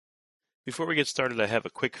Before we get started, I have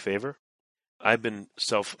a quick favor. I've been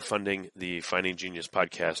self-funding the Finding Genius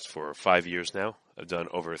podcast for 5 years now. I've done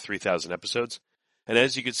over 3,000 episodes. And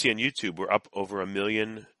as you can see on YouTube, we're up over 1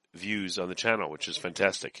 million views on the channel, which is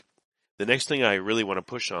fantastic. The next thing I really want to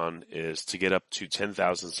push on is to get up to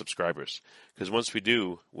 10,000 subscribers. Because once we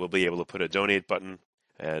do, we'll be able to put a donate button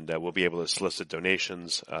and we'll be able to solicit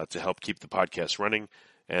donations to help keep the podcast running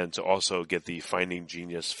and to also get the Finding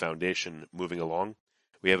Genius Foundation moving along.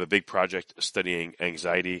 We have a big project studying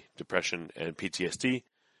anxiety, depression, and PTSD,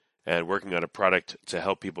 and working on a product to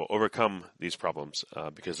help people overcome these problems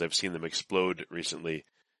because I've seen them explode recently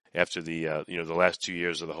after the last 2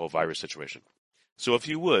 years of the whole virus situation. So if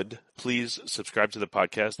you would, please subscribe to the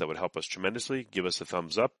podcast. That would help us tremendously. Give us a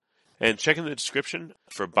thumbs up. And check in the description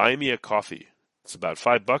for Buy Me a Coffee. It's about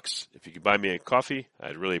 $5. If you could buy me a coffee,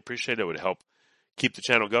 I'd really appreciate it. It would help keep the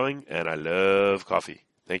channel going, and I love coffee.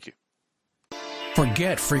 Thank you.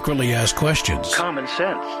 Forget frequently asked questions. Common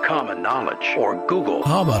sense, common knowledge, or Google.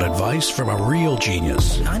 How about advice from a real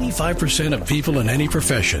genius? 95% of people in any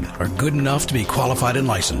profession are good enough to be qualified and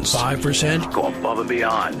licensed. 5% go above and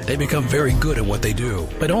beyond. They become very good at what they do,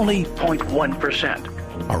 but only 0.1%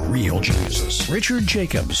 are real geniuses. Richard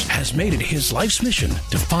Jacobs has made it his life's mission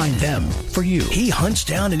to find them for you. He hunts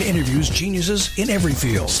down and interviews geniuses in every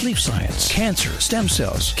field: sleep science, cancer, stem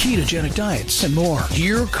cells, ketogenic diets, and more.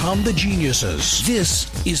 Here come the geniuses.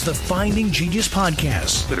 This is the Finding Genius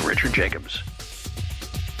Podcast with Richard Jacobs.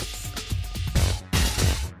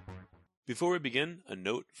 Before we begin, a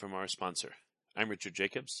note from our sponsor. I'm Richard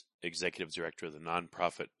Jacobs, Executive Director of the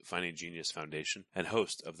nonprofit Finding Genius Foundation and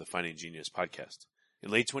host of the Finding Genius Podcast. In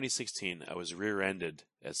late 2016, I was rear-ended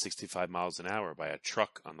at 65 miles an hour by a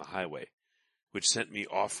truck on the highway, which sent me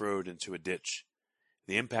off-road into a ditch.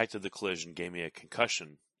 The impact of the collision gave me a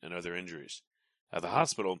concussion and other injuries. At the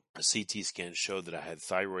hospital, a CT scan showed that I had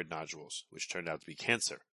thyroid nodules, which turned out to be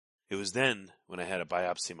cancer. It was then, when I had a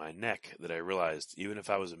biopsy of my neck, that I realized even if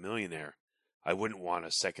I was a millionaire, I wouldn't want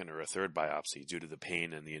a second or a third biopsy due to the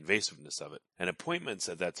pain and the invasiveness of it. And appointments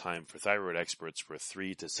at that time for thyroid experts were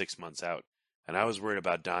 3 to 6 months out. And I was worried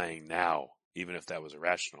about dying now, even if that was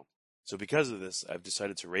irrational. So because of this, I've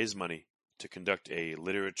decided to raise money to conduct a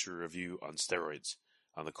literature review on steroids,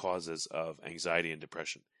 on the causes of anxiety and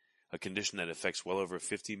depression, a condition that affects well over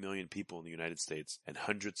 50 million people in the United States and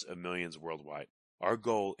hundreds of millions worldwide. Our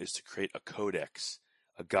goal is to create a codex,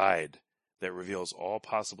 a guide that reveals all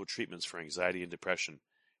possible treatments for anxiety and depression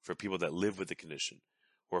for people that live with the condition,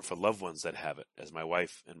 or for loved ones that have it, as my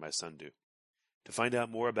wife and my son do. To find out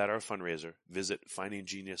more about our fundraiser, visit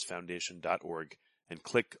findinggeniusfoundation.org and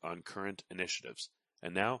click on Current Initiatives.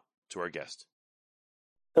 And now, to our guest.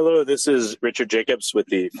 Hello, this is Richard Jacobs with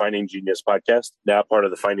the Finding Genius Podcast, now part of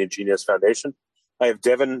the Finding Genius Foundation. I have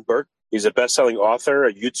Devin Burke. He's a best-selling author,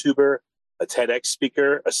 a YouTuber, a TEDx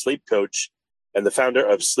speaker, a sleep coach, and the founder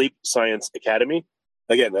of Sleep Science Academy.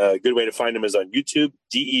 Again, a good way to find him is on YouTube,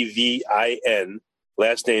 Devin,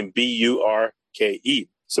 last name Burke.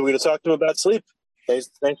 So we're going to talk to him about sleep.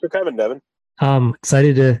 Thanks for coming, Devin. I'm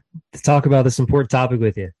excited to talk about this important topic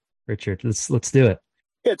with you, Richard. Let's do it.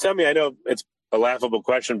 Yeah, tell me, I know it's a laughable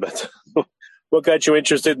question, but what got you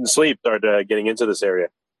interested in sleep, started getting into this area?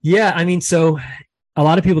 Yeah, I mean, so a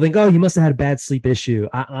lot of people think, oh, you must have had a bad sleep issue.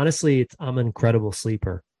 Honestly, I'm an incredible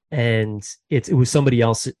sleeper. And it was somebody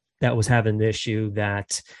else that was having the issue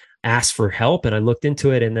that asked for help. And I looked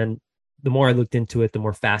into it. And then the more I looked into it, the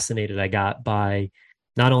more fascinated I got by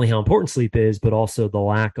not only how important sleep is, but also the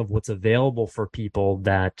lack of what's available for people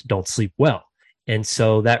that don't sleep well. And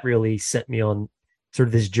so that really set me on sort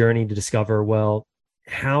of this journey to discover, well,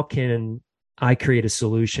 how can I create a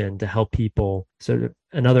solution to help people, sort of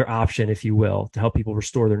another option, if you will, to help people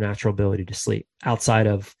restore their natural ability to sleep outside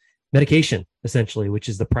of medication, essentially, which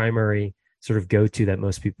is the primary sort of go-to that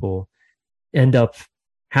most people end up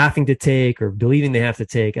having to take or believing they have to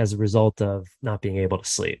take as a result of not being able to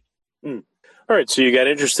sleep. All right. So you got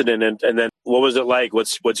interested in it. And then what was it like?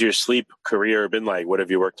 What's your sleep career been like? What have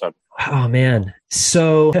you worked on? Oh, man.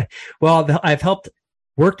 So, well, I've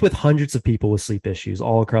worked with hundreds of people with sleep issues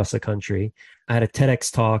all across the country. I had a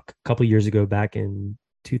TEDx talk a couple of years ago back in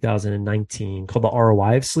 2019 called the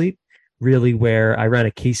ROI of Sleep, really where I ran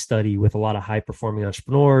a case study with a lot of high-performing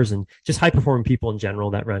entrepreneurs and just high-performing people in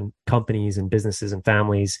general that run companies and businesses and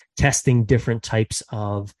families, testing different types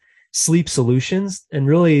of sleep solutions. And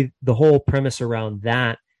really the whole premise around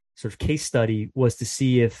that sort of case study was to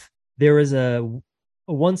see if there was a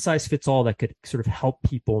one-size-fits-all that could sort of help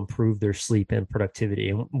people improve their sleep and productivity.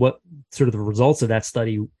 And what sort of the results of that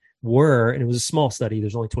study were, and it was a small study,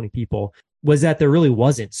 there's only 20 people, was that there really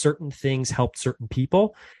wasn't. Certain things helped certain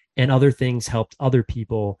people. and other things helped other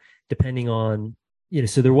people depending on,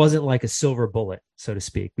 so there wasn't like a silver bullet, so to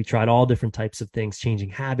speak. We tried all different types of things, changing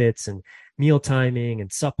habits and meal timing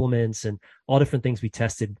and supplements and all different things we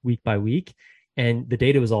tested week by week. And the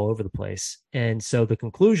data was all over the place. And so the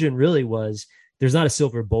conclusion really was there's not a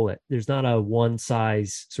silver bullet. There's not a one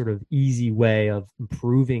size sort of easy way of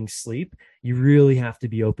improving sleep. You really have to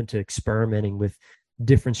be open to experimenting with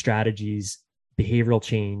different strategies, behavioral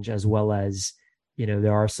change, as well as,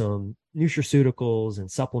 there are some nutraceuticals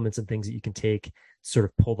and supplements and things that you can take, sort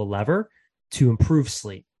of pull the lever to improve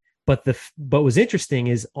sleep. But what was interesting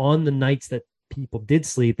is on the nights that people did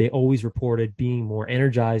sleep, they always reported being more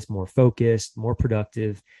energized, more focused, more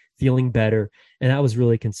productive, feeling better. And that was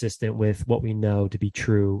really consistent with what we know to be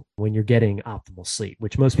true when you're getting optimal sleep,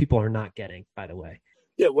 which most people are not getting, by the way.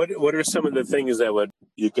 Yeah. What are some of the things that would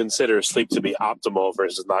you consider sleep to be optimal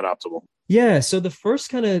versus not optimal? Yeah. So the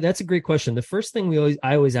first that's a great question. The first thing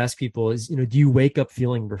I always ask people is, do you wake up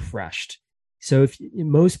feeling refreshed? So if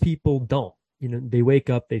most people don't, they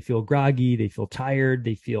wake up, they feel groggy, they feel tired,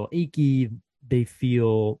 they feel achy, they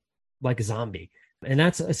feel like a zombie. And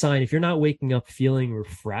that's a sign. If you're not waking up feeling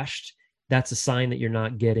refreshed, that's a sign that you're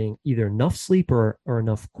not getting either enough sleep or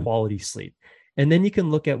enough quality sleep. And then you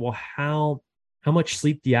can look at, well, how much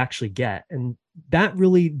sleep do you actually get? And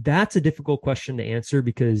that's a difficult question to answer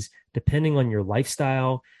because depending on your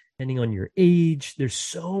lifestyle, depending on your age, there's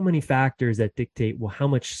so many factors that dictate, well, how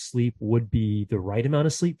much sleep would be the right amount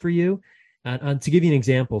of sleep for you. And to give you an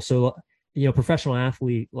example, so, professional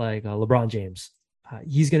athlete like LeBron James,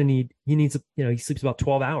 he sleeps about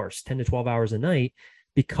 12 hours, 10 to 12 hours a night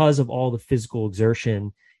because of all the physical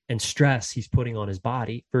exertion and stress he's putting on his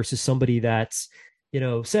body versus somebody that's,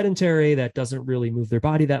 sedentary, that doesn't really move their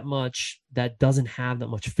body that much, that doesn't have that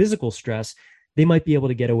much physical stress. They might be able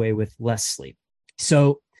to get away with less sleep.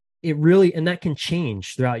 So it really, and that can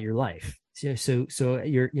change throughout your life. So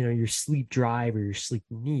your sleep drive or your sleep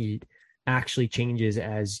need actually changes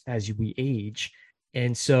as we age.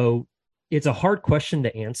 And so it's a hard question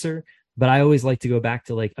to answer, but I always like to go back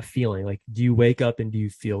to like a feeling, like, do you wake up and do you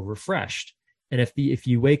feel refreshed? And if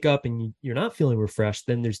you wake up and you're not feeling refreshed,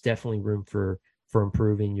 then there's definitely room for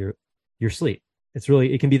improving your sleep.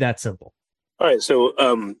 It can be that simple. All right. So,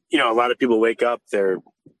 a lot of people wake up, they're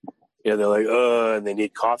like, and they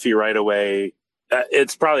need coffee right away.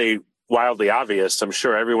 It's probably wildly obvious. I'm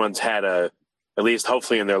sure everyone's had at least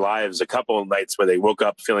hopefully in their lives, a couple of nights where they woke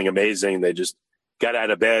up feeling amazing. They just got out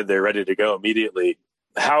of bed. They're ready to go immediately.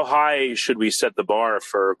 How high should we set the bar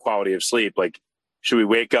for quality of sleep? Like, should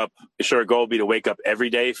our goal be to wake up every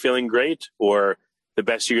day feeling great? Or the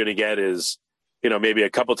best you're going to get is, maybe a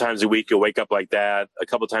couple times a week you'll wake up like that. A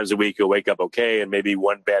couple times a week you'll wake up okay, and maybe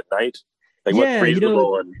one bad night. Like, what's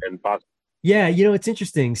reasonable and possible? Yeah, it's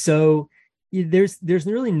interesting. So there's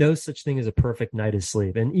really no such thing as a perfect night of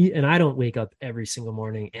sleep. And I don't wake up every single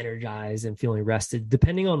morning energized and feeling rested.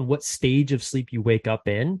 Depending on what stage of sleep you wake up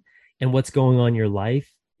in and what's going on in your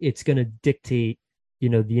life, it's going to dictate,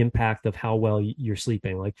 the impact of how well you're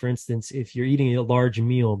sleeping. Like, for instance, if you're eating a large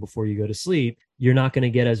meal before you go to sleep, you're not going to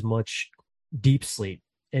get as much deep sleep.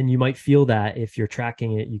 And you might feel that if you're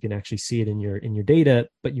tracking it, you can actually see it in your data,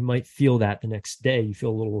 but you might feel that the next day you feel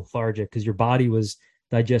a little lethargic because your body was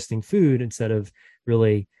digesting food instead of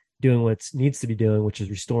really doing what it needs to be doing, which is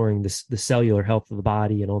restoring the cellular health of the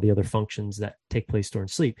body and all the other functions that take place during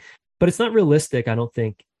sleep. But it's not realistic, I don't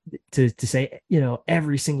think, to say,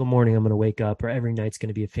 every single morning I'm going to wake up or every night's going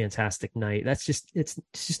to be a fantastic night. It's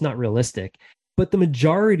just not realistic. But the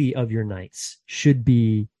majority of your nights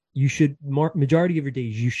majority of your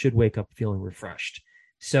days, you should wake up feeling refreshed.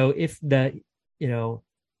 So if that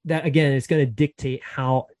again, it's going to dictate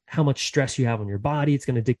how much stress you have on your body. It's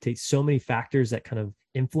going to dictate so many factors that kind of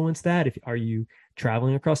influence that. Are you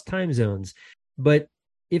traveling across time zones? But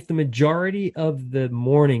if the majority of the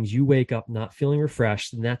mornings you wake up not feeling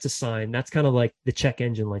refreshed, then that's a sign. That's kind of like the check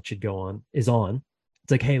engine light should is on.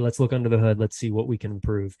 It's like, hey, let's look under the hood. Let's see what we can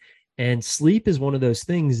improve. And sleep is one of those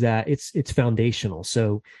things that it's foundational.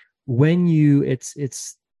 So when you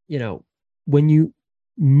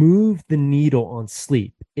move the needle on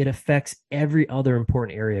sleep, it affects every other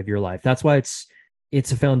important area of your life. That's why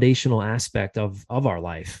it's a foundational aspect of our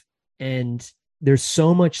life. And there's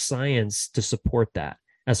so much science to support that,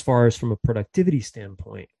 as far as from a productivity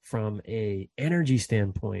standpoint, from a energy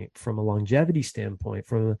standpoint, from a longevity standpoint,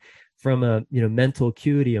 from a mental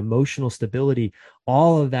acuity, emotional stability.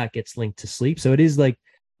 All of that gets linked to sleep. So it is like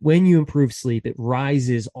when you improve sleep, it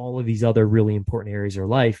rises all of these other really important areas of your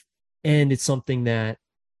life. And it's something that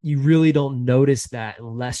you really don't notice that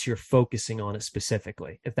unless you're focusing on it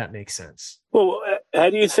specifically, if that makes sense. Well, How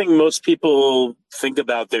do you think most people think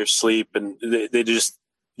about their sleep, and they just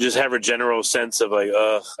have a general sense of like,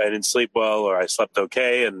 I didn't sleep well, or I slept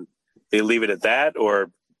okay, and they leave it at that?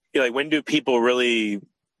 Or, like, when do people really,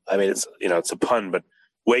 I mean, it's a pun, but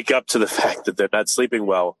wake up to the fact that they're not sleeping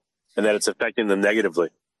well and that it's affecting them negatively?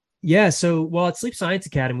 Yeah. So, well, at Sleep Science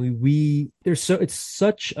Academy, it's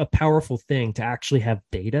such a powerful thing to actually have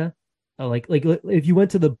data. Like if you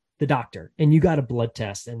went to the doctor and you got a blood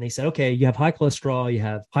test and they said, okay, you have high cholesterol, you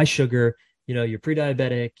have high sugar, you're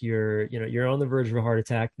pre-diabetic, you're on the verge of a heart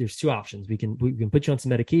attack. There's two options. We can put you on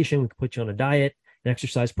some medication. We can put you on a diet, an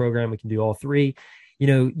exercise program. We can do all three.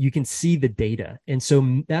 You can see the data. And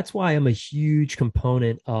so that's why I'm a huge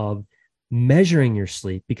component of measuring your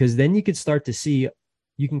sleep, because then you could start to see,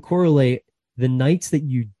 you can correlate the nights that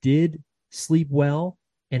you did sleep well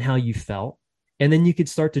and how you felt. And then you could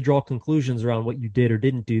start to draw conclusions around what you did or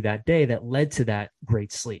didn't do that day that led to that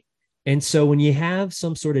great sleep. And so when you have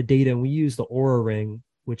some sort of data, and we use the Oura Ring,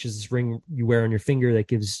 which is this ring you wear on your finger that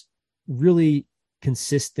gives really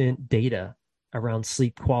consistent data around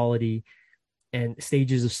sleep quality and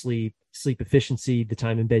stages of sleep, sleep efficiency, the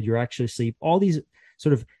time in bed you're actually asleep, all these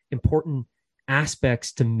sort of important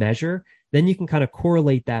aspects to measure, then you can kind of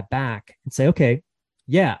correlate that back and say, okay,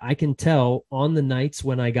 yeah, I can tell on the nights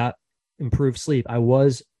when I got improved sleep, I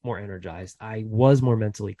was more energized, I was more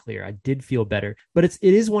mentally clear, I did feel better. But it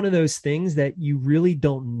is one of those things that you really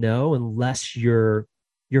don't know unless you're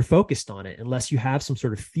focused on it, unless you have some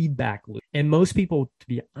sort of feedback loop. And most people, to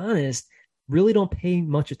be honest, really don't pay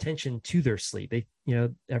much attention to their sleep.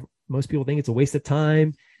 Most people think it's a waste of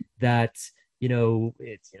time, that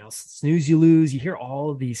it's snooze you lose. You hear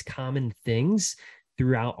all of these common things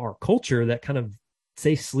throughout our culture that kind of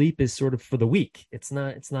say sleep is sort of for the weak. It's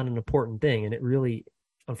not an important thing. And it really,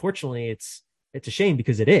 unfortunately, it's a shame,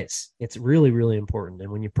 because it's really, really important.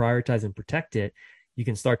 And when you prioritize and protect it, you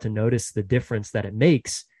can start to notice the difference that it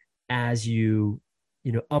makes as you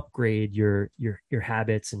upgrade your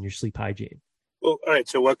habits and your sleep hygiene. Well, all right.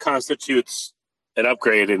 So what constitutes an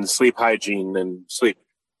upgrade in sleep hygiene and sleep?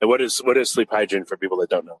 And what is sleep hygiene for people that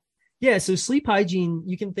don't know? Yeah. So sleep hygiene,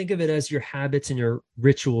 you can think of it as your habits and your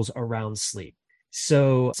rituals around sleep.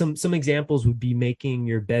 So some examples would be making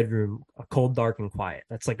your bedroom cold, dark, and quiet.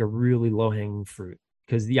 That's like a really low-hanging fruit,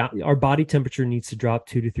 because our body temperature needs to drop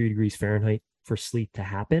 2 to 3 degrees Fahrenheit for sleep to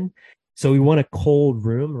happen. So we want a cold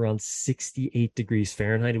room around 68 degrees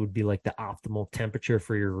Fahrenheit. It would be like the optimal temperature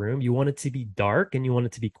for your room. You want it to be dark and you want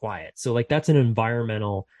it to be quiet. So like that's an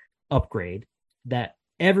environmental upgrade that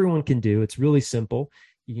everyone can do. It's really simple.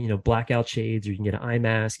 Blackout shades, or you can get an eye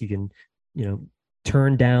mask. You can,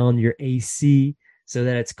 turn down your AC so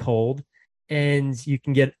that it's cold. And you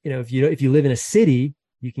can get, if you live in a city,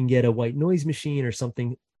 you can get a white noise machine or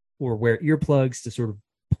something, or wear earplugs to sort of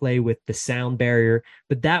play with the sound barrier.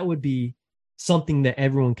 But that would be something that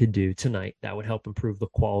everyone could do tonight that would help improve the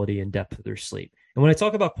quality and depth of their sleep. And when I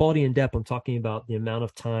talk about quality and depth, I'm talking about the amount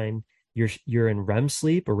of time you're in REM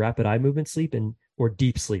sleep, or rapid eye movement sleep, or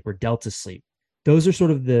deep sleep, or delta sleep. Those are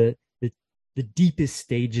sort of the deepest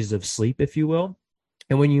stages of sleep, if you will.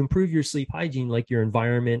 And when you improve your sleep hygiene, like your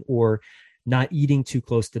environment, or not eating too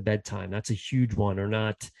close to bedtime, that's a huge one, or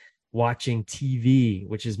not watching TV,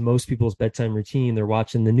 which is most people's bedtime routine. They're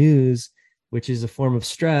watching the news, which is a form of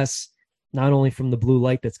stress, not only from the blue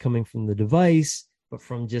light that's coming from the device, but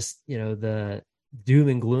from just, the doom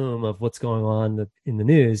and gloom of what's going on in the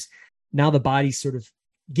news. Now the body's sort of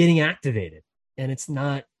getting activated, and that's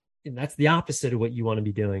the opposite of what you want to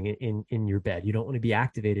be doing in your bed. You don't want to be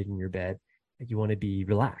activated in your bed. You want to be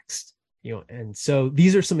relaxed, and so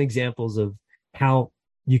these are some examples of how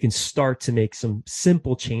you can start to make some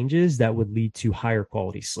simple changes that would lead to higher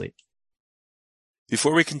quality sleep.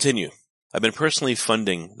 Before we continue, I've been personally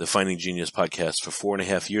funding the Finding Genius podcast for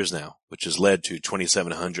 4.5 years now, which has led to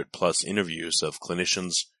 2,700 plus interviews of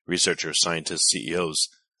clinicians, researchers, scientists, CEOs,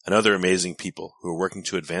 and other amazing people who are working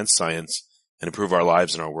to advance science and improve our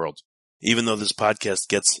lives and our world. Even though this podcast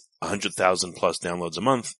gets 100,000 plus downloads a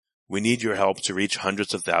month, we need your help to reach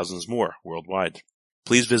hundreds of thousands more worldwide.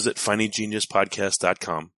 Please visit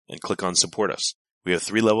findinggeniuspodcast.com and click on Support Us. We have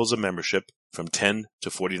 3 levels of membership from $10 to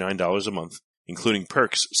 $49 a month, including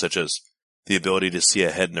perks such as the ability to see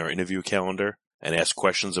ahead in our interview calendar and ask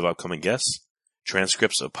questions of upcoming guests,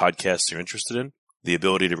 transcripts of podcasts you're interested in, the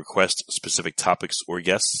ability to request specific topics or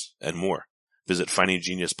guests, and more. Visit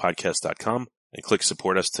findinggeniuspodcast.com and click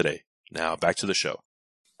Support Us today. Now back to the show.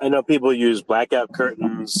 I know people use blackout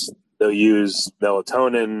curtains. They'll use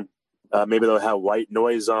melatonin. Maybe they'll have white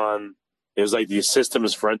noise on. There's like these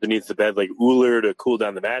systems for underneath the bed, like Ooler to cool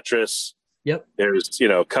down the mattress. Yep. There's,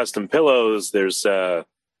 custom pillows. There's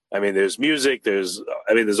I mean, there's music, there's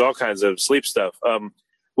all kinds of sleep stuff.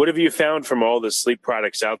 What have you found from all the sleep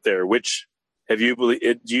products out there? Which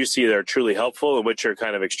do you see that are truly helpful and which are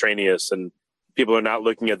kind of extraneous and people are not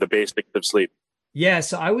looking at the basics of sleep? Yeah.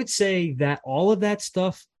 So I would say that all of that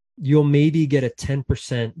stuff, you'll maybe get a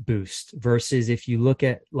 10% boost versus if you look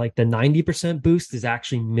at like the 90% boost is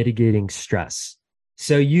actually mitigating stress.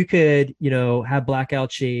 So you could, have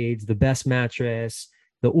blackout shades, the best mattress,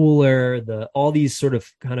 the Ooler, all these sort of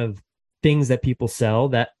kind of things that people sell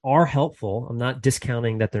that are helpful. I'm not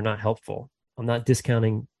discounting that they're not helpful. I'm not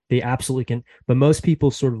discounting they absolutely can, but most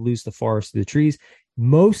people sort of lose the forest to the trees.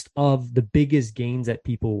 Most of the biggest gains that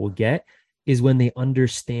people will get is when they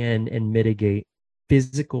understand and mitigate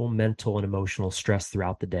physical, mental, and emotional stress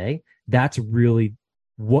throughout the day. That's really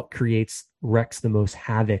what wreaks the most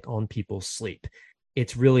havoc on people's sleep.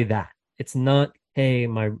 It's really that. It's not, hey,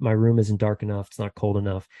 my room isn't dark enough, it's not cold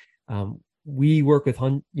enough. We work with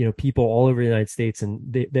people all over the United States, and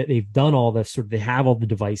they've done all this they have all the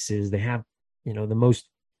devices, they have the most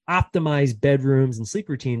optimized bedrooms and sleep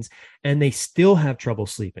routines, and they still have trouble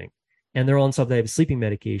sleeping, and they're on some type of sleeping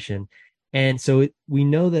medication. And so we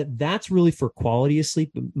know that that's really for quality of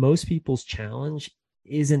sleep. But most people's challenge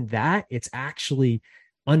isn't that. It's actually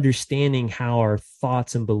understanding how our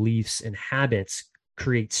thoughts and beliefs and habits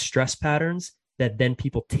create stress patterns that then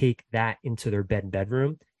people take that into their bed and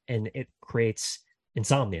bedroom, and it creates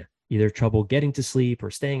insomnia, either trouble getting to sleep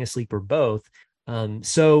or staying asleep or both.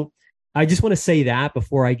 So I just want to say that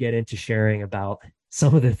before I get into sharing about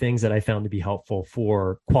some of the things that I found to be helpful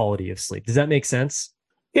for quality of sleep. Does that make sense?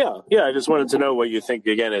 Yeah. I just wanted to know what you think,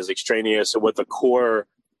 again, is extraneous and what the core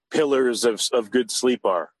pillars of good sleep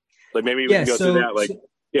are. Like maybe we can go through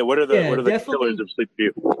that. What are the pillars of sleep for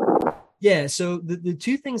you? Yeah. So the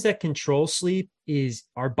two things that control sleep is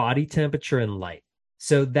our body temperature and light.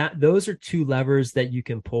 So those are two levers that you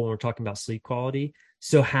can pull when we're talking about sleep quality.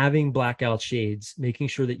 So having blackout shades, making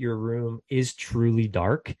sure that your room is truly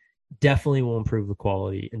dark, definitely will improve the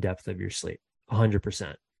quality and depth of your sleep.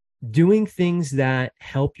 100%. Doing things that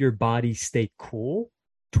help your body stay cool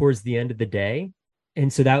towards the end of the day.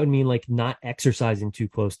 And so that would mean like not exercising too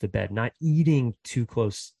close to bed, not eating too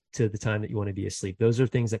close to the time that you want to be asleep. Those are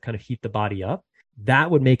things that kind of heat the body up. That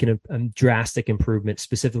would make a drastic improvement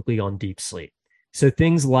specifically on deep sleep. So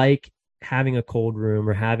things like having a cold room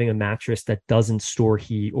or having a mattress that doesn't store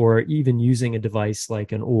heat, or even using a device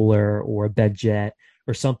like an Ooler or a bed jet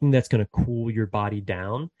or something that's going to cool your body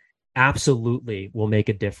down, absolutely will make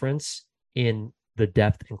a difference in the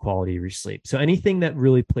depth and quality of your sleep. So anything that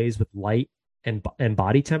really plays with light and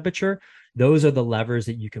body temperature, those are the levers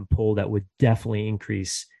that you can pull that would definitely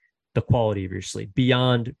increase the quality of your sleep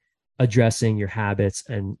beyond addressing your habits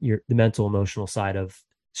and the mental emotional side of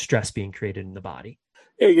stress being created in the body.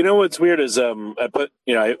 Yeah, what's weird is I put,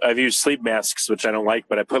 I've used sleep masks, which I don't like,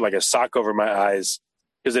 but I put like a sock over my eyes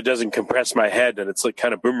because it doesn't compress my head and it's like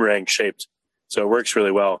kind of boomerang shaped. So it works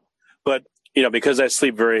really well. But, because I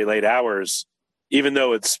sleep very late hours, even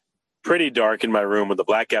though it's pretty dark in my room with the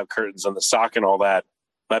blackout curtains and the sock and all that,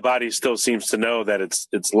 my body still seems to know that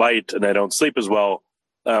it's light and I don't sleep as well.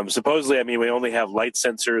 Supposedly, we only have light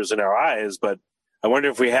sensors in our eyes, but I wonder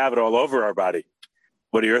if we have it all over our body.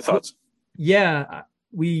 What are your thoughts? Yeah,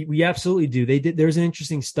 we absolutely do. There's an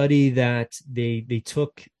interesting study that they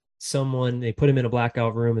took someone, they put him in a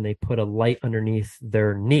blackout room and they put a light underneath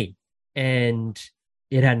their knee and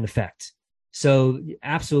it had an effect. So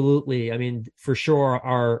absolutely. For sure,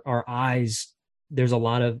 our eyes, there's a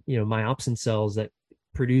lot of, myopsin cells that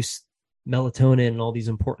produce melatonin and all these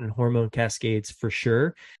important hormone cascades for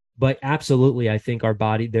sure. But absolutely, I think our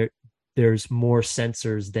body, there's more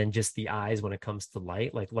sensors than just the eyes when it comes to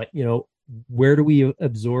light. Like, where do we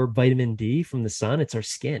absorb vitamin D from the sun? It's our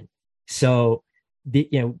skin. So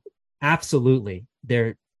absolutely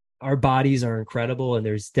our bodies are incredible. And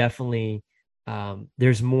there's definitely,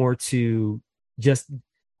 there's more to just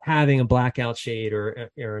having a blackout shade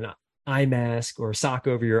or an eye mask or a sock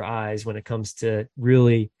over your eyes when it comes to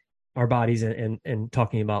really our bodies and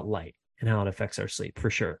talking about light and how it affects our sleep for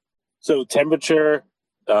sure. So temperature,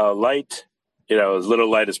 light, as little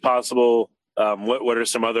light as possible. What are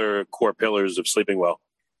some other core pillars of sleeping well?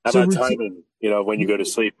 How about timing? When you go to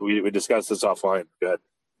sleep, we discussed this offline. Go ahead.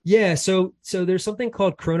 Yeah. So there's something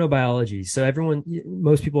called chronobiology. So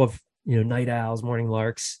most people have, night owls, morning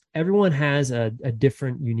larks. Everyone has a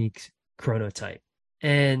different unique chronotype,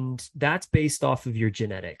 and that's based off of your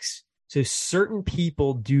genetics. So certain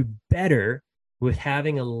people do better with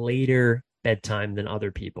having a later bedtime than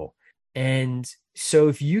other people. And so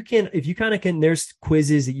if you kind of can, there's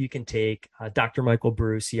quizzes that you can take. Dr. Michael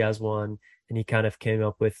Bruce, he has one, and he kind of came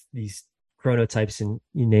up with these chronotypes, and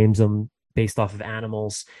he names them based off of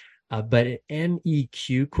animals. But an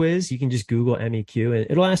MEQ quiz, you can just Google MEQ, and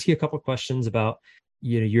it'll ask you a couple of questions about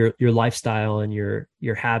your lifestyle and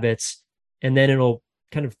your habits, and then it'll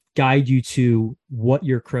kind of guide you to what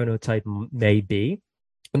your chronotype may be.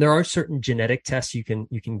 And there are certain genetic tests you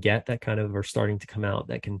can get that kind of are starting to come out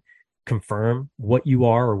that can confirm what you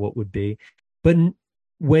are or what would be. But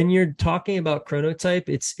when you're talking about chronotype,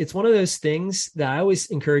 it's one of those things that I always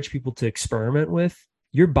encourage people to experiment with.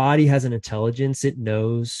 Your body has an intelligence. It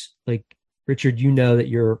knows, like Richard, you know that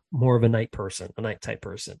you're more of a night person, a night type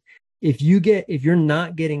person. If you're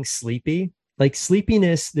not getting sleepy, like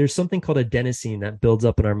sleepiness, there's something called adenosine that builds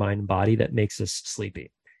up in our mind and body that makes us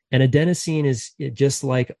sleepy. And adenosine is just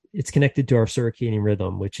like it's connected to our circadian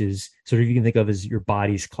rhythm, which is sort of, you can think of as your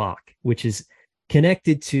body's clock, which is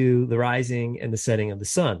connected to the rising and the setting of the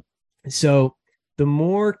sun. So the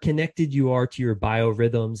more connected you are to your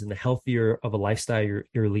biorhythms and the healthier of a lifestyle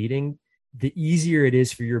you're leading, the easier it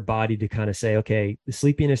is for your body to kind of say, okay, the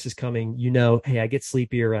sleepiness is coming. Hey, I get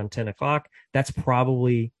sleepy around 10 o'clock. That's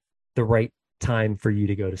probably the right time for you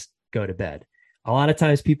to go to bed. A lot of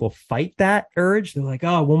times people fight that urge. They're like,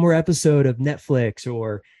 oh, one more episode of Netflix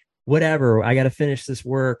or whatever. I got to finish this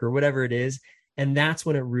work or whatever it is. And that's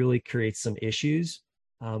when it really creates some issues.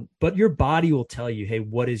 But your body will tell you, hey,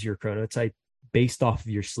 what is your chronotype based off of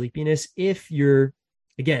your sleepiness? If you're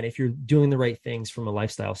doing the right things from a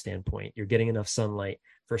lifestyle standpoint, you're getting enough sunlight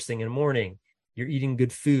first thing in the morning, you're eating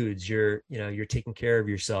good foods, you're taking care of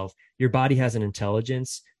yourself, your body has an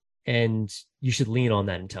intelligence, and you should lean on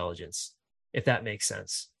that intelligence, if that makes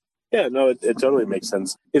sense. Yeah, no, it totally makes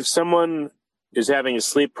sense. If someone is having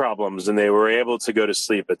sleep problems and they were able to go to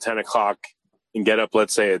sleep at 10 o'clock and get up,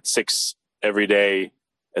 let's say at 6 every day,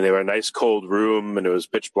 and they were in a nice cold room and it was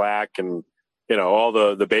pitch black and, all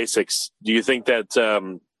the basics, do you think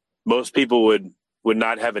that most people would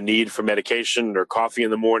not have a need for medication or coffee in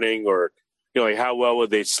the morning, or, like how well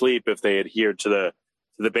would they sleep if they adhered to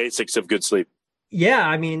the basics of good sleep? Yeah,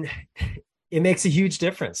 I mean, it makes a huge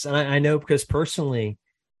difference. And I know because personally,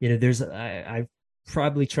 I've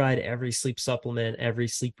probably tried every sleep supplement, every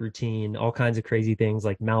sleep routine, all kinds of crazy things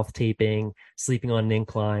like mouth taping, sleeping on an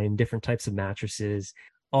incline, different types of mattresses,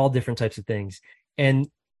 all different types of things. And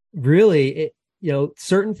really,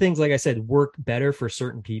 certain things, like I said, work better for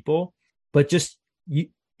certain people, but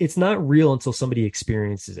it's not real until somebody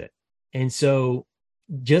experiences it. And so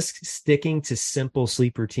just sticking to simple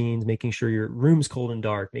sleep routines, making sure your room's cold and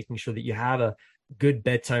dark, making sure that you have a good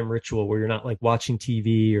bedtime ritual where you're not like watching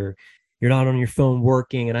TV or you're not on your phone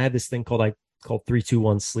working. And I have this thing called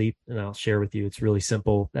 3-2-1 sleep, and I'll share with you. It's really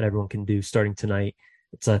simple that everyone can do starting tonight.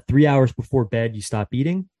 It's 3 hours before bed, you stop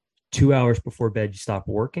eating. 2 hours before bed, you stop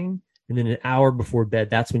working. And then an hour before bed,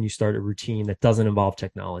 that's when you start a routine that doesn't involve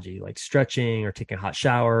technology, like stretching or taking a hot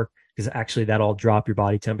shower, because actually that'll drop your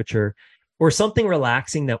body temperature, or something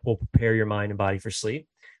relaxing that will prepare your mind and body for sleep.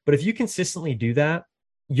 But if you consistently do that,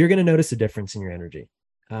 you're going to notice a difference in your energy.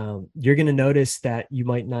 You're going to notice that you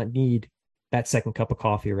might not need that second cup of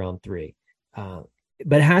coffee around 3. But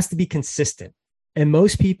it has to be consistent. And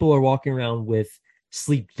most people are walking around with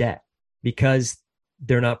sleep debt because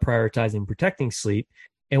they're not prioritizing protecting sleep.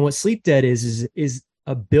 And what sleep debt is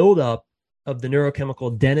a buildup of the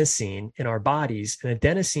neurochemical adenosine in our bodies. And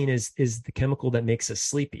adenosine is the chemical that makes us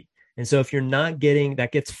sleepy. And so if you're not getting,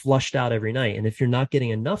 that gets flushed out every night. And if you're not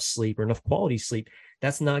getting enough sleep or enough quality sleep,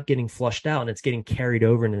 that's not getting flushed out and it's getting carried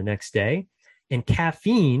over into the next day. And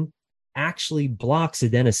caffeine actually blocks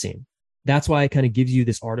adenosine. That's why it kind of gives you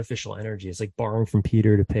this artificial energy. It's like borrowing from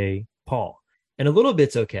Peter to pay Paul. And a little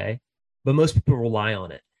bit's okay, but most people rely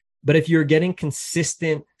on it. But if you're getting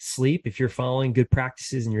consistent sleep, if you're following good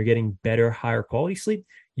practices and you're getting better, higher quality sleep,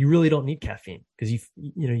 you really don't need caffeine because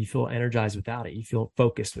you feel energized without it. You feel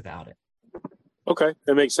focused without it. Okay,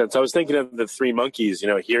 that makes sense. I was thinking of the 3 monkeys,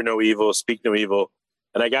 hear no evil, speak no evil.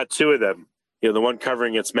 And I got 2 of them. The one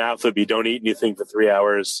covering its mouth would be don't eat anything for 3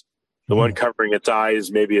 hours. The one covering its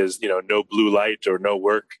eyes maybe is, no blue light or no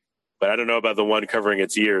work. But I don't know about the one covering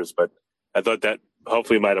its ears. But I thought that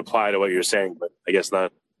hopefully might apply to what you're saying, but I guess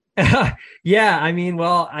not. Yeah, I mean,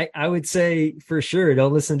 well, I would say for sure,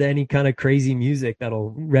 don't listen to any kind of crazy music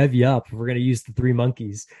that'll rev you up. If we're going to use the 3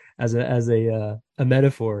 monkeys as a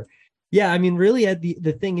metaphor. Yeah, I mean, really,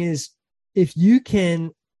 the thing is, if you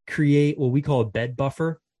can create what we call a bed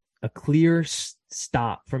buffer, a clear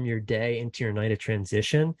stop from your day into your night of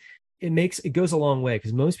transition, it goes a long way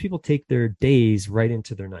because most people take their days right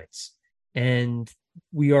into their nights. And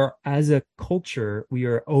we are, as a culture, we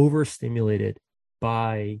are overstimulated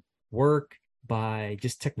by work, by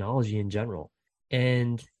just technology in general.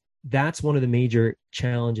 And that's one of the major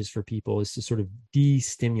challenges for people, is to sort of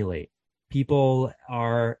de-stimulate. People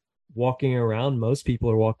are walking around, most people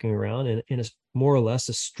are walking around in a more or less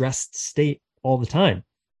a stressed state all the time,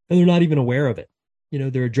 and they're not even aware of it.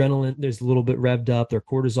 Their adrenaline, there's a little bit revved up, their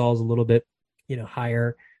cortisol is a little bit,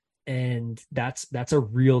 higher. And that's a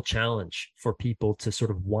real challenge for people to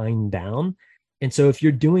sort of wind down. And so if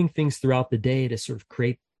you're doing things throughout the day to sort of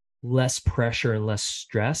create less pressure and less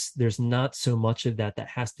stress, there's not so much of that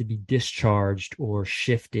has to be discharged or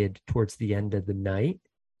shifted towards the end of the night.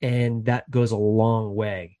 And that goes a long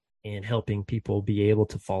way in helping people be able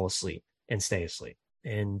to fall asleep and stay asleep.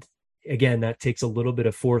 And again, that takes a little bit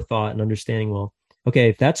of forethought and understanding, well, okay,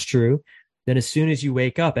 if that's true, then as soon as you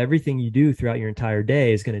wake up, everything you do throughout your entire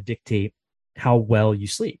day is going to dictate how well you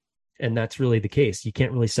sleep. And that's really the case. You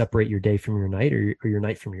can't really separate your day from your night, or your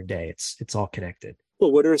night from your day. It's all connected.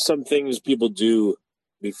 Well, what are some things people do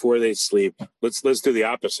before they sleep? Let's do the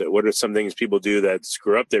opposite. What are some things people do that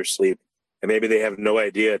screw up their sleep, and maybe they have no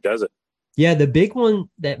idea it does it? Yeah, the big one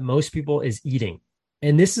that most people is eating.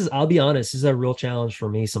 And this is, I'll be honest, this is a real challenge for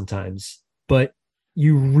me sometimes. But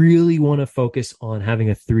you really want to focus on having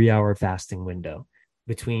a 3-hour fasting window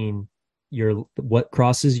between what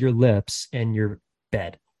crosses your lips and your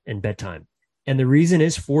bed and bedtime. And the reason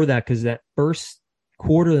is for that, because that first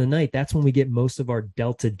quarter of the night, that's when we get most of our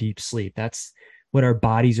delta deep sleep. That's when our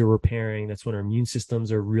bodies are repairing. That's when our immune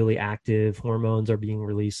systems are really active. Hormones are being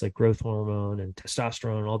released, like growth hormone and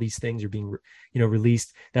testosterone. All these things are being,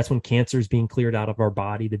 released. That's when cancer is being cleared out of our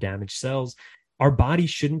body, the damaged cells. Our body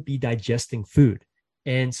shouldn't be digesting food.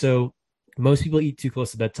 And so most people eat too close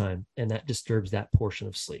to bedtime, and that disturbs that portion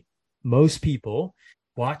of sleep. Most people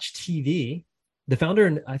watch TV. The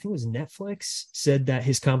founder, I think it was Netflix, said that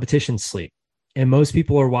his competition's sleep. And most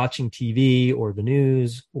people are watching TV or the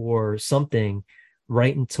news or something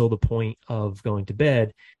right until the point of going to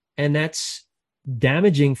bed. And that's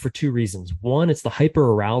damaging for two reasons. One, it's the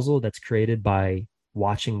hyperarousal that's created by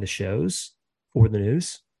watching the shows or the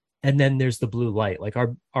news. And then there's the blue light. Like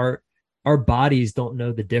our bodies don't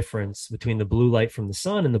know the difference between the blue light from the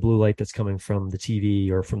sun and the blue light that's coming from the TV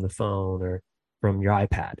or from the phone or from your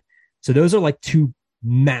iPad. So those are like two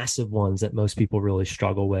massive ones that most people really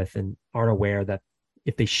struggle with and aren't aware that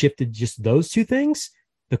if they shifted just those two things,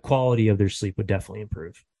 the quality of their sleep would definitely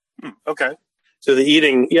improve. Okay. So the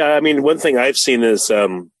eating, yeah, I mean, one thing I've seen is,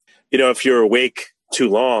 if you're awake too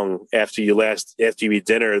long after you eat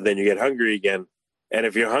dinner, then you get hungry again. And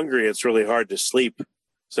if you're hungry, it's really hard to sleep.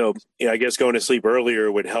 So, I guess going to sleep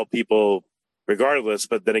earlier would help people regardless.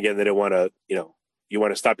 But then again, they don't want to, you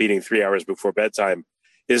want to stop eating 3 hours before bedtime.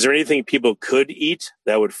 Is there anything people could eat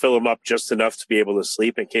that would fill them up just enough to be able to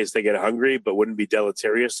sleep in case they get hungry, but wouldn't be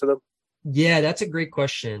deleterious to them? Yeah, that's a great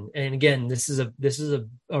question. And again, this is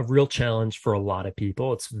a real challenge for a lot of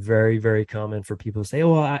people. It's very, very common for people to say,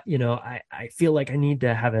 "Oh, I feel like I need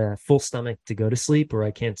to have a full stomach to go to sleep, or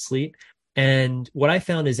I can't sleep." And what I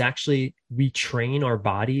found is actually we train our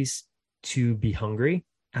bodies to be hungry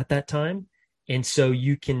at that time. And so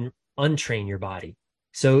you can untrain your body.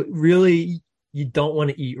 So really, you don't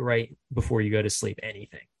want to eat right before you go to sleep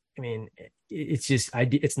anything. I mean,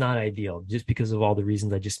 it's not ideal just because of all the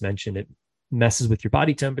reasons I just mentioned. It messes with your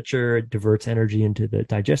body temperature, it diverts energy into the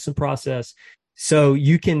digestion process. So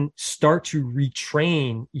you can start to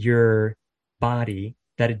retrain your body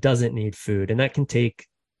that it doesn't need food. And that can take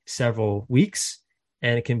several weeks,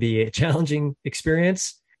 and it can be a challenging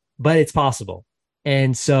experience, but it's possible.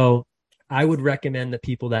 And so I would recommend that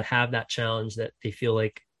people that have that challenge, that they feel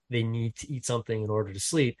like they need to eat something in order to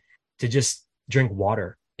sleep, to just drink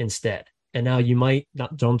water instead. And now you might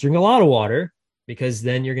don't drink a lot of water, because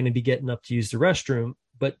then you're going to be getting up to use the restroom,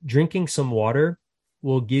 but drinking some water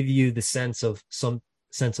will give you some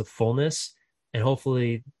sense of fullness. And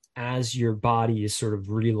hopefully, as your body is sort of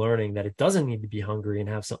relearning that it doesn't need to be hungry and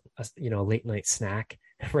have a late night snack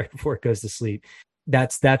right before it goes to sleep,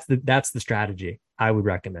 that's the strategy I would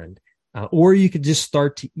recommend. Or you could just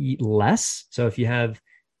start to eat less. So if you have,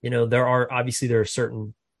 there are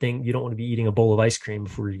certain things you don't want to be eating a bowl of ice cream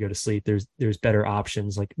before you go to sleep. There's better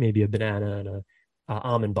options, like maybe a banana and a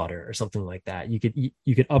almond butter or something like that.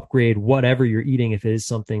 You could upgrade whatever you're eating if it is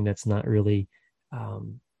something that's not really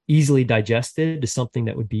easily digested to something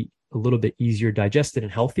that would be a little bit easier digested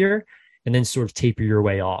and healthier, and then sort of taper your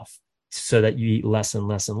way off so that you eat less and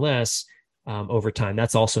less and less over time.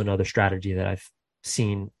 That's also another strategy that I've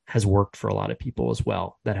seen has worked for a lot of people as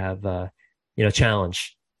well that have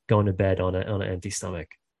challenge going to bed on an empty stomach.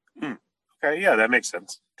 Okay, yeah, that makes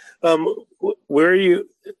sense. Where are you?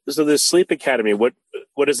 So the Sleep Academy, what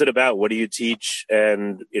is it about? What do you teach?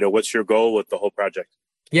 And what's your goal with the whole project?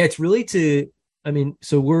 Yeah, it's really to I mean,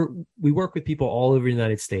 so we work with people all over the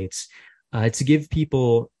United States to give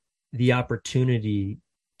people the opportunity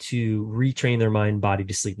to retrain their mind body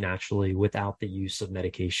to sleep naturally without the use of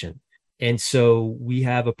medication. And so we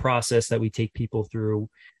have a process that we take people through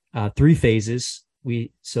 3 phases.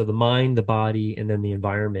 So the mind, the body, and then the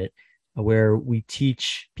environment, where we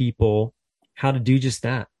teach people how to do just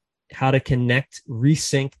that, how to connect,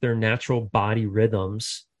 resync their natural body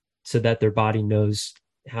rhythms so that their body knows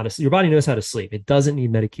your body knows how to sleep. It doesn't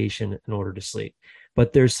need medication in order to sleep,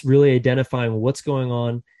 but there's really identifying what's going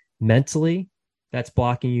on mentally that's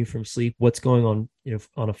blocking you from sleep, what's going on,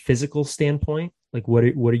 on a physical standpoint, like what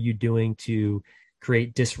are you doing to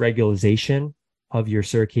create dysregulation of your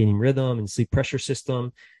circadian rhythm and sleep pressure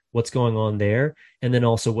system, what's going on there, and then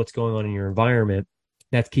also what's going on in your environment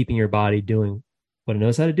that's keeping your body doing what it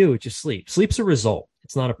knows how to do, which is sleep. Sleep's a result.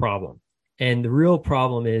 It's not a problem. And the real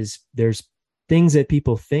problem is there's things that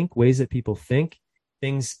people think, ways that people think,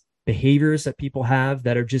 behaviors that people have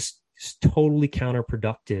that are just totally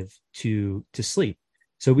counterproductive to sleep.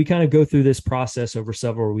 So we kind of go through this process over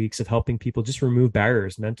several weeks of helping people just remove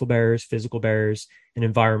barriers, mental barriers, physical barriers, and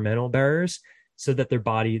environmental barriers, so that their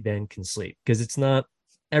body then can sleep. Because it's not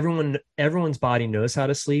everyone's body knows how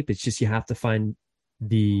to sleep. It's just you have to find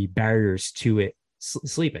the barriers to it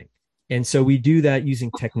sleeping. And so we do that using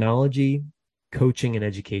technology, coaching, and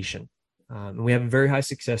education. And we have a very high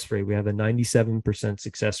success rate. We have a 97%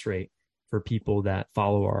 success rate for people that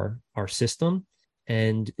follow our system.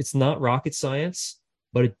 And it's not rocket science,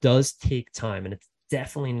 but it does take time. And it's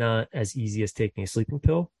definitely not as easy as taking a sleeping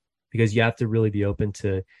pill, because you have to really be open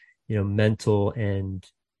to, mental and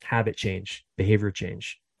habit change, behavior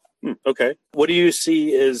change. Okay. What do you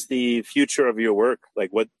see as the future of your work?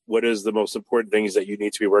 Like what is the most important things that you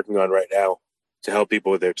need to be working on right now to help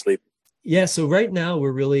people with their sleep? Yeah. So right now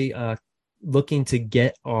we're really looking to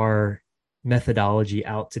get our methodology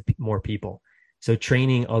out to more people. So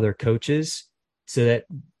training other coaches so that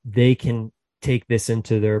they can take this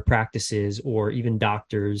into their practices, or even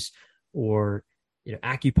doctors, or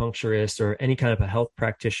acupuncturists, or any kind of a health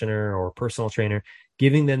practitioner or personal trainer,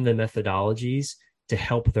 giving them the methodologies to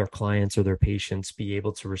help their clients or their patients be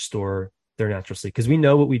able to restore their natural sleep. Because we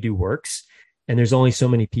know what we do works, and there's only so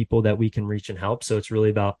many people that we can reach and help. So it's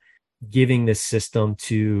really about giving this system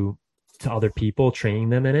to other people, training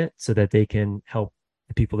them in it so that they can help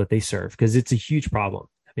the people that they serve, because it's a huge problem.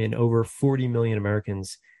 I mean, over 40 million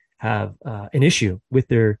Americans have an issue with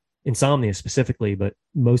their insomnia specifically, but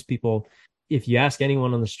most people, if you ask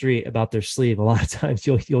anyone on the street about their sleep, a lot of times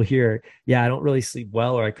you'll hear, yeah, I don't really sleep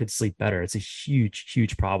well, or I could sleep better. It's a huge,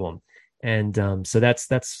 huge problem. And so that's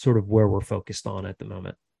sort of where we're focused on at the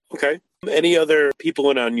moment. Okay. Any other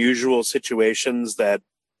people in unusual situations that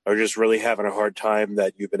are just really having a hard time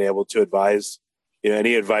that you've been able to advise?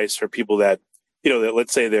 Any advice for people that, that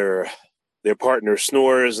let's say their partner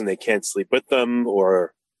snores and they can't sleep with them,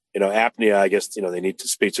 or, apnea, I guess, they need to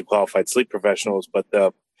speak to qualified sleep professionals, but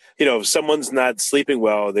if someone's not sleeping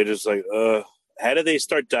well, they're just like, how do they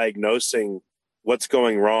start diagnosing what's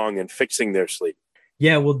going wrong and fixing their sleep?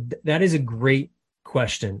 Yeah, well, that is a great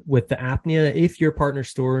question. With the apnea, if your partner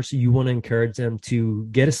snores, you want to encourage them to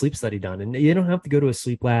get a sleep study done. And you don't have to go to a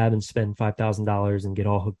sleep lab and spend $5,000 and get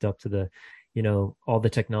all hooked up to the, all the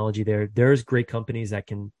technology there. There's great companies that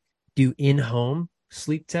can do in-home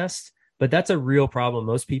sleep tests, but that's a real problem.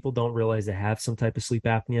 Most people don't realize they have some type of sleep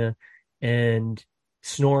apnea, and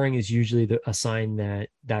snoring is usually a sign that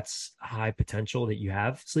that's high potential that you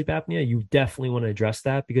have sleep apnea. You definitely want to address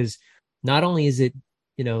that, because not only is it,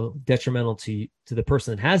 detrimental to the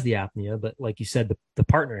person that has the apnea, but like you said, the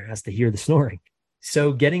partner has to hear the snoring.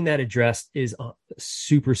 So getting that addressed is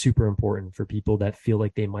super, super important for people that feel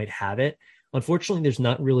like they might have it. Unfortunately, there's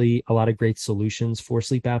not really a lot of great solutions for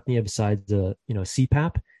sleep apnea besides the,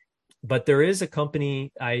 CPAP, but there is a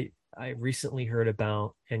company I recently heard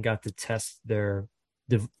about and got to test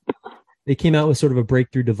they came out with sort of a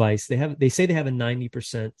breakthrough device. They say they have a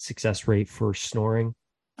 90% success rate for snoring.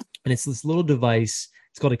 And it's this little device.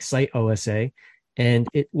 It's called Excite OSA. And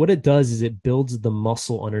what it does is it builds the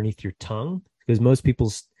muscle underneath your tongue, because most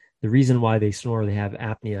the reason why they snore, they have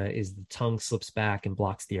apnea, is the tongue slips back and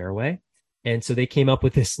blocks the airway. And so they came up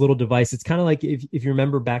with this little device. It's kind of like if you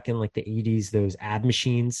remember back in like the 80s, those ab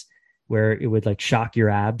machines where it would like shock your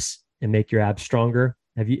abs and make your abs stronger.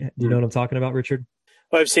 Do you know what I'm talking about, Richard?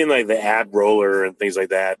 Well, I've seen like the ab roller and things like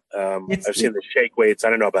that. I've seen the shake weights. I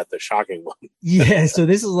don't know about the shocking one. Yeah. So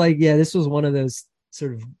this is this was one of those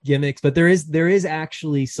sort of gimmicks, but there is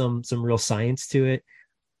actually some real science to it.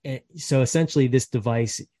 And so essentially this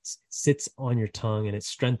device sits on your tongue and it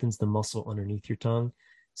strengthens the muscle underneath your tongue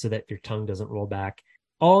so that your tongue doesn't roll back.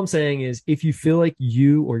 all I'm saying is if you feel like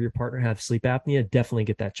you or your partner have sleep apnea, definitely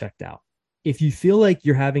get that checked out. If you feel like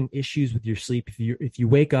you're having issues with your sleep, if you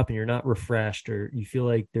wake up and you're not refreshed, or you feel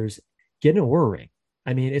like get an Oura ring.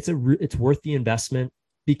 I mean, it's worth the investment,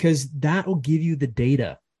 because that will give you the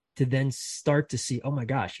data to then start to see, oh my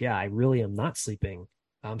gosh, yeah, I really am not sleeping.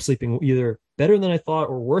 I'm sleeping either better than I thought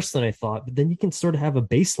or worse than I thought. But then you can sort of have a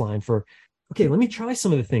baseline for, okay, let me try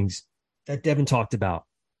some of the things that Devin talked about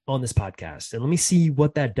on this podcast, and let me see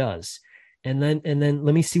what that does. And then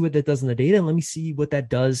let me see what that does in the data, and let me see what that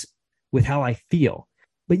does with how I feel.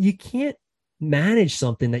 But you can't manage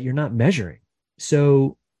something that you're not measuring.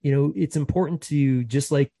 So, it's important to,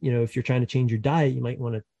 just like, if you're trying to change your diet, you might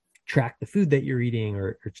want to track the food that you're eating,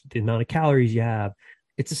 or the amount of calories you have.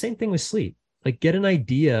 It's the same thing with sleep. Like, get an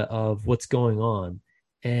idea of what's going on.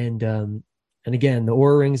 And again, the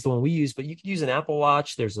Oura Ring is the one we use, but you could use an Apple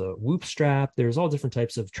Watch. There's a Whoop strap. There's all different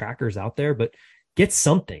types of trackers out there, but get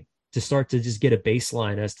something to start to just get a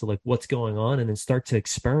baseline as to like what's going on, and then start to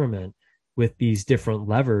experiment with these different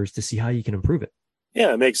levers to see how you can improve it.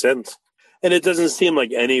 Yeah, it makes sense. And it doesn't seem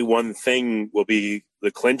like any one thing will be the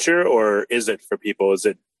clincher, or is it for people?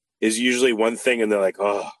 Is usually one thing and they're like,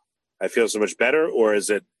 oh, I feel so much better? Or is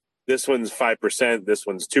it this one's 5%, this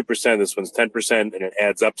one's 2%, this one's 10%, and it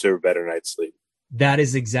adds up to a better night's sleep? That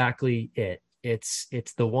is exactly it. It's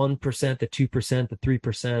the 1%, the 2%, the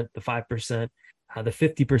 3%, the 5%, the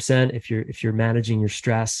 50% if you're managing your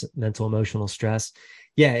stress, mental, emotional stress.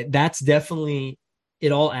 Yeah, that's definitely,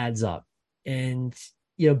 it all adds up. And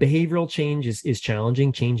behavioral change is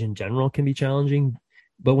challenging. Change in general can be challenging,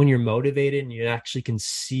 but when you're motivated and you actually can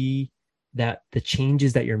see that the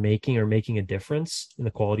changes that you're making are making a difference in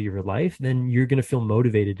the quality of your life, then you're going to feel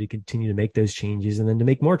motivated to continue to make those changes and then to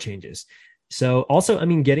make more changes. So also, I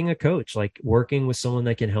mean, getting a coach, like working with someone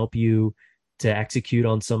that can help you to execute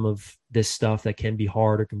on some of this stuff that can be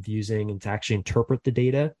hard or confusing, and to actually interpret the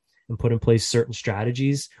data and put in place certain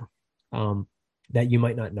strategies that you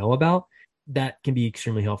might not know about, that can be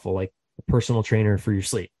extremely helpful. Like a personal trainer for your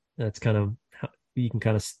sleep. That's kind of how you can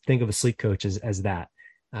kind of think of a sleep coach as that.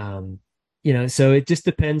 So it just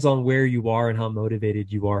depends on where you are and how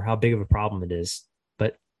motivated you are, how big of a problem it is.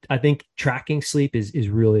 But I think tracking sleep is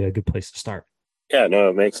really a good place to start. Yeah, no,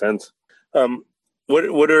 it makes sense.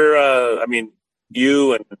 What are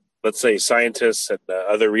you and let's say scientists and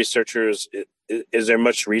other researchers, is there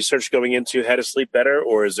much research going into how to sleep better,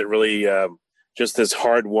 or is it really just this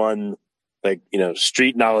hard won, like,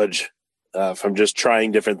 street knowledge from just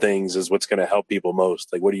trying different things is what's going to help people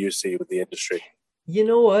most? Like, what do you see with the industry? You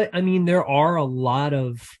know what? I mean, there are a lot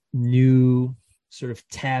of new sort of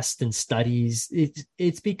tests and studies.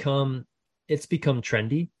 It's become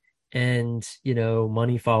trendy, and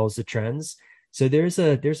money follows the trends. So there's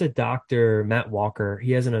a doctor, Matt Walker.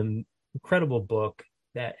 He has an incredible book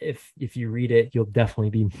that if you read it, you'll definitely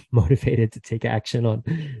be motivated to take action on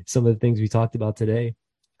some of the things we talked about today.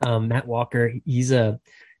 Matt Walker, he's a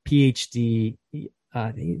PhD.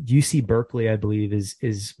 UC Berkeley, I believe,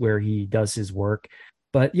 is where he does his work.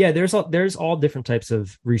 But yeah, there's all different types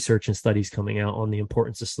of research and studies coming out on the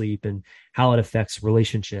importance of sleep and how it affects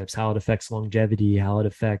relationships, how it affects longevity, how it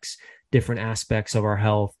affects different aspects of our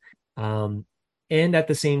health. And at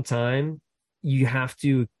the same time, you have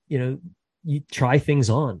to, you try things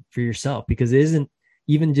on for yourself, because it isn't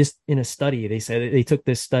even just in a study. They said they took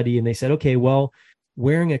this study and they said, okay, well,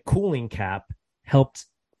 wearing a cooling cap helped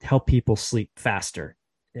help people sleep faster,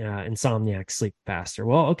 insomniacs sleep faster.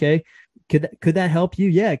 Well, okay, could that help you?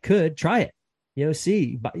 Yeah, it could. Try it.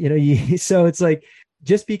 See, but so it's like,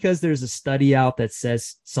 just because there's a study out that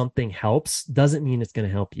says something helps doesn't mean it's going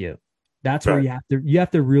to help you. That's where you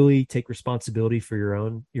have to really take responsibility for your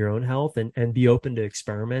own health and be open to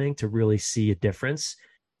experimenting to really see a difference.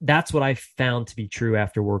 That's what I found to be true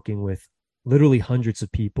after working with literally hundreds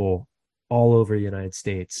of people all over the United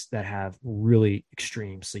States that have really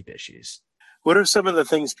extreme sleep issues. What are some of the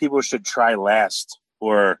things people should try last,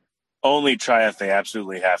 or only try if they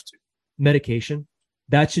absolutely have to? Medication.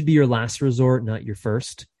 That should be your last resort, not your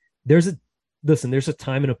first. There's a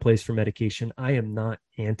time and a place for medication. I am not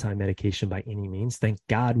anti-medication by any means. Thank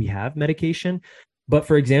God we have medication. But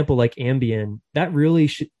for example, like Ambien, that really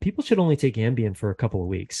people should only take Ambien for a couple of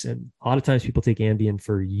weeks. And a lot of times people take Ambien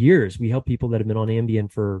for years. We help people that have been on Ambien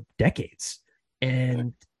for decades.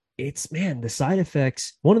 And the side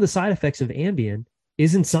effects, one of the side effects of Ambien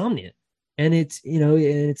is insomnia. And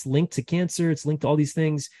it's linked to cancer. It's linked to all these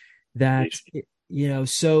things that,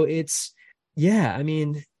 so it's,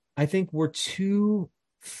 I think we're too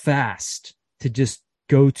fast to just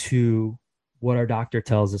go to what our doctor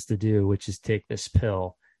tells us to do, which is take this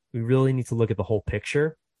pill. We really need to look at the whole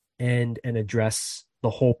picture and address the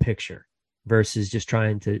whole picture versus just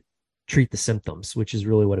trying to treat the symptoms, which is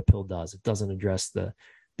really what a pill does. It doesn't address the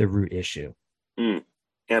root issue.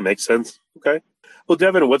 Yeah, makes sense. Okay. Well,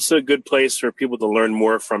 Devin, what's a good place for people to learn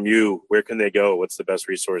more from you? Where can they go? What's the best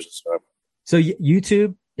resources? So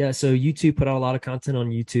YouTube. Yeah. So YouTube put out a lot of content on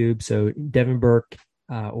YouTube. So Devin Burke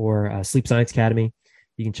or Sleep Science Academy.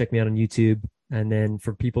 You can check me out on YouTube. And then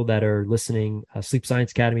for people that are listening,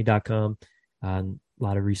 sleepscienceacademy.com, a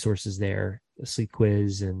lot of resources there, a sleep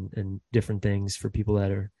quiz and different things for people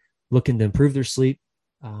that are looking to improve their sleep.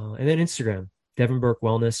 And then Instagram, Devin Burke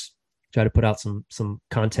Wellness. Try to put out some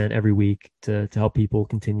content every week to help people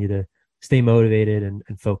continue to stay motivated and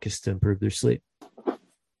focused to improve their sleep.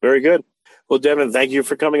 Very good. Well, Devin, thank you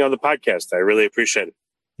for coming on the podcast. I really appreciate it.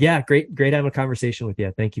 Yeah, great having a conversation with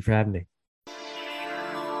you. Thank you for having me.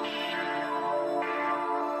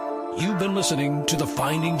 You've been listening to the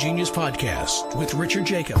Finding Genius podcast with Richard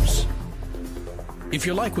Jacobs. If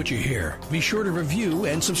you like what you hear, be sure to review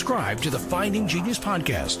and subscribe to the Finding Genius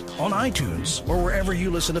podcast on iTunes or wherever you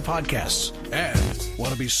listen to podcasts. And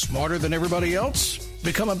want to be smarter than everybody else?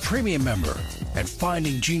 Become a premium member at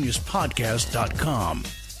findinggeniuspodcast.com.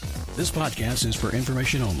 This podcast is for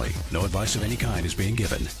information only. No advice of any kind is being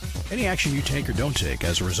given. Any action you take or don't take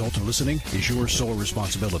as a result of listening is your sole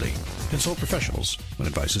responsibility. Consult professionals when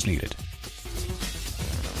advice is needed.